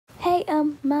Hey,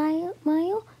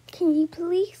 Mile, can you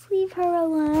please leave her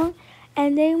alone?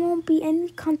 And there won't be any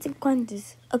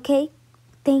consequences, okay?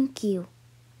 Thank you.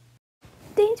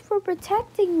 Thanks for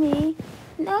protecting me.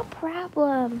 No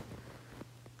problem.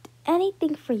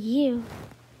 Anything for you.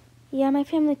 Yeah, my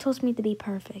family tells me to be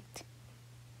perfect.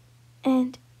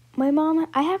 And my mom,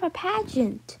 I have a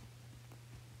pageant.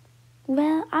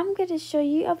 Well, I'm going to show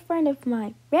you a friend of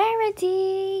mine.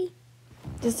 Rarity!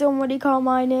 Does somebody call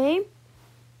my name?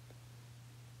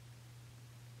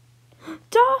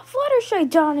 Fluttershy,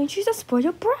 Donnie. She's a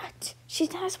spoiled brat.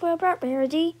 She's not a spoiled brat,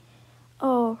 Rarity.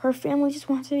 Oh, her family just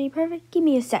wants to be perfect. Give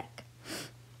me a sec.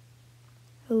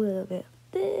 A little bit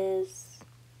of this.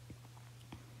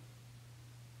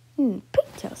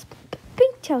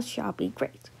 Pigtails shall be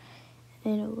great.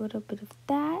 And a little bit of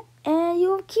that. And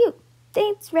you look cute.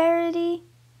 Thanks, Rarity.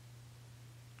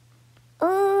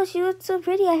 Oh, she looks so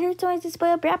pretty. I heard someone's a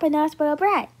spoiled brat, but not a spoiled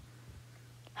brat.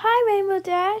 Hi, Rainbow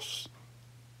Dash.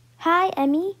 Hi,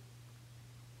 Emmy.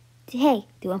 Hey,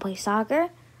 do you want to play soccer?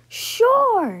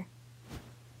 Sure.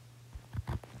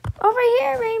 Over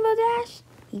here, Rainbow Dash.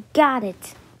 You got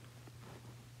it.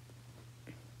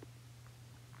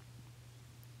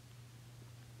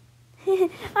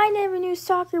 I never knew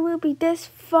soccer would be this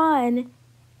fun.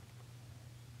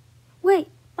 Wait,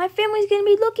 my family's gonna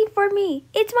be looking for me.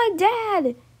 It's my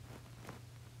dad.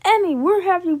 Emmy, where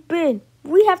have you been?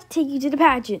 We have to take you to the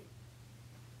pageant.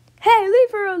 Hey,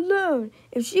 leave her alone.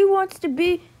 If she wants to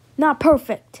be not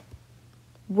perfect.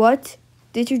 What?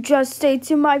 Did you just say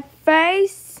to my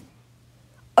face?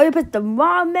 Oh, you put the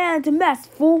wrong man to mess,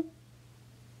 fool.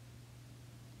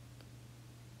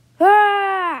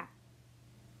 Ah!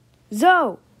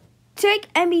 Zoe, take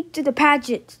Emmy to the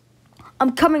pageant.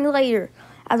 I'm coming later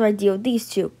after I deal with these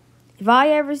two. If I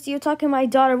ever see you talking to my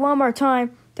daughter one more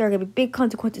time, there are going to be big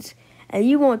consequences, and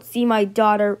you won't see my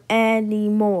daughter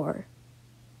anymore.